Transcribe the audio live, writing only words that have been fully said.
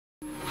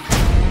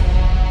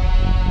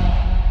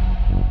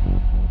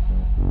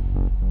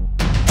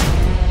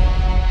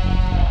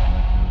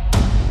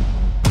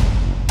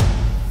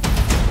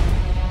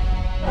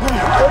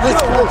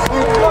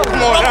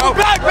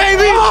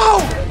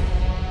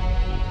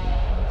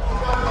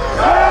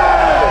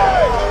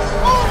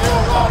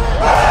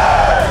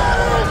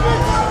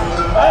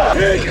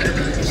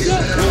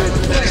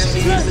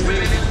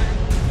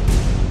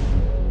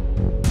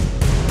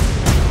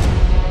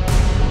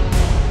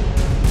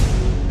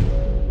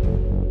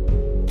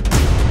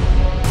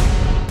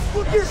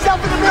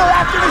yourself in the mirror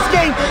after this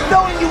game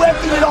knowing you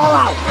emptied it all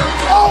out.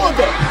 All of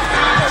it.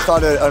 I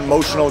thought an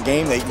emotional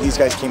game. These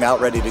guys came out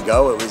ready to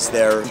go. It was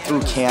there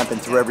through camp and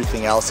through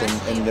everything else,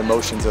 and the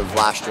emotions of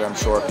last year, I'm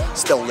sure,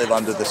 still live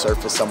under the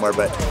surface somewhere,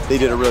 but they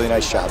did a really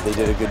nice job. They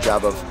did a good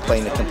job of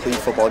playing a complete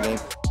football game.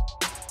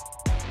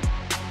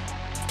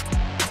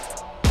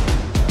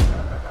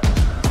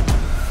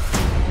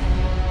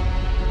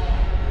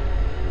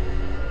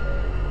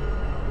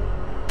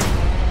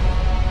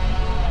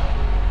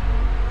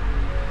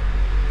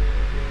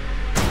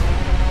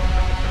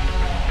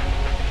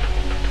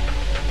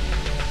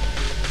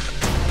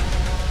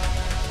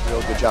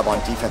 Real good job on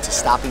defense of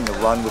stopping the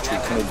run, which we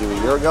couldn't do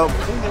a year ago.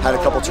 Had a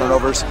couple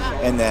turnovers,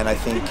 and then I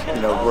think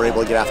we're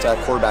able to get after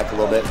that quarterback a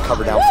little bit,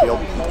 cover downfield,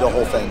 the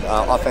whole thing.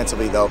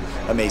 Offensively, though,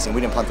 amazing.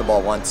 We didn't punt the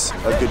ball once.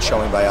 A good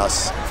showing by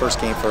us.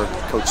 First game for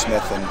Coach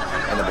Smith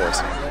and the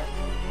boys.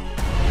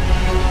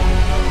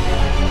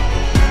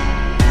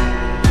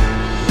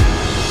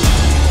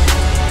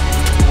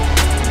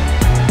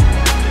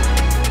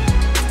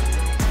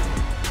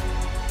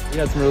 We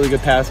had some really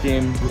good pass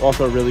game,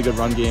 also a really good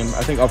run game.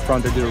 I think up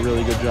front they did a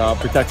really good job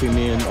protecting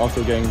me and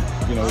also getting,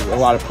 a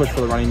lot of push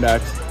for the running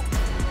backs.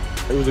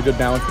 It was a good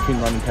balance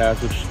between run and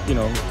pass, which,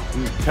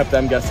 kept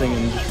them guessing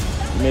and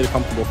just made it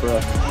comfortable for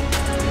us.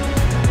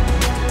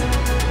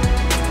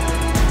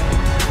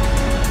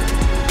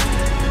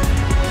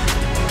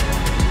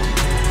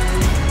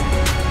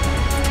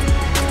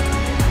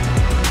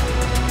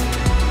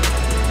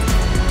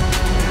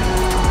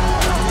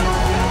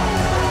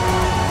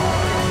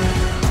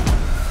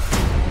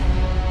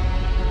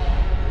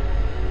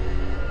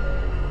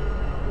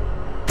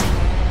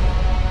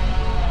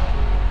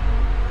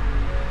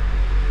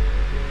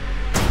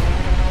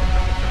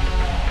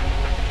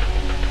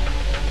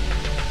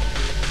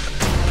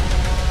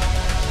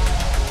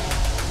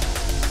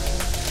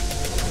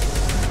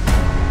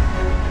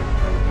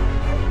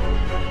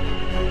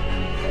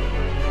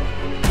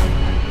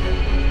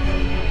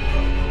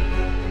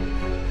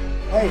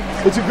 Hey,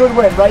 it's a good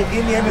win, right?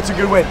 In the end, it's a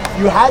good win.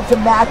 You had to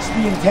match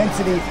the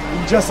intensity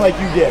just like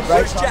you did,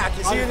 right? Where's Jack?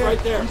 Is he in there?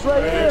 Right there. He's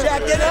right there. Jack,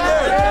 get in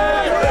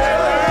there!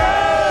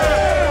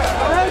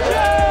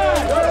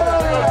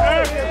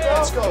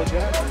 Let's go,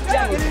 Jack.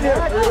 Jack, get in here.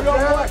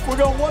 We're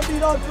going one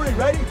beat on three.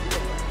 Ready?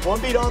 One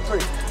beat on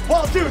three.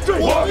 1, 2,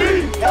 3. One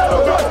beat.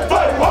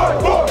 Fight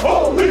hard for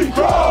Holy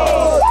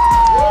Cross.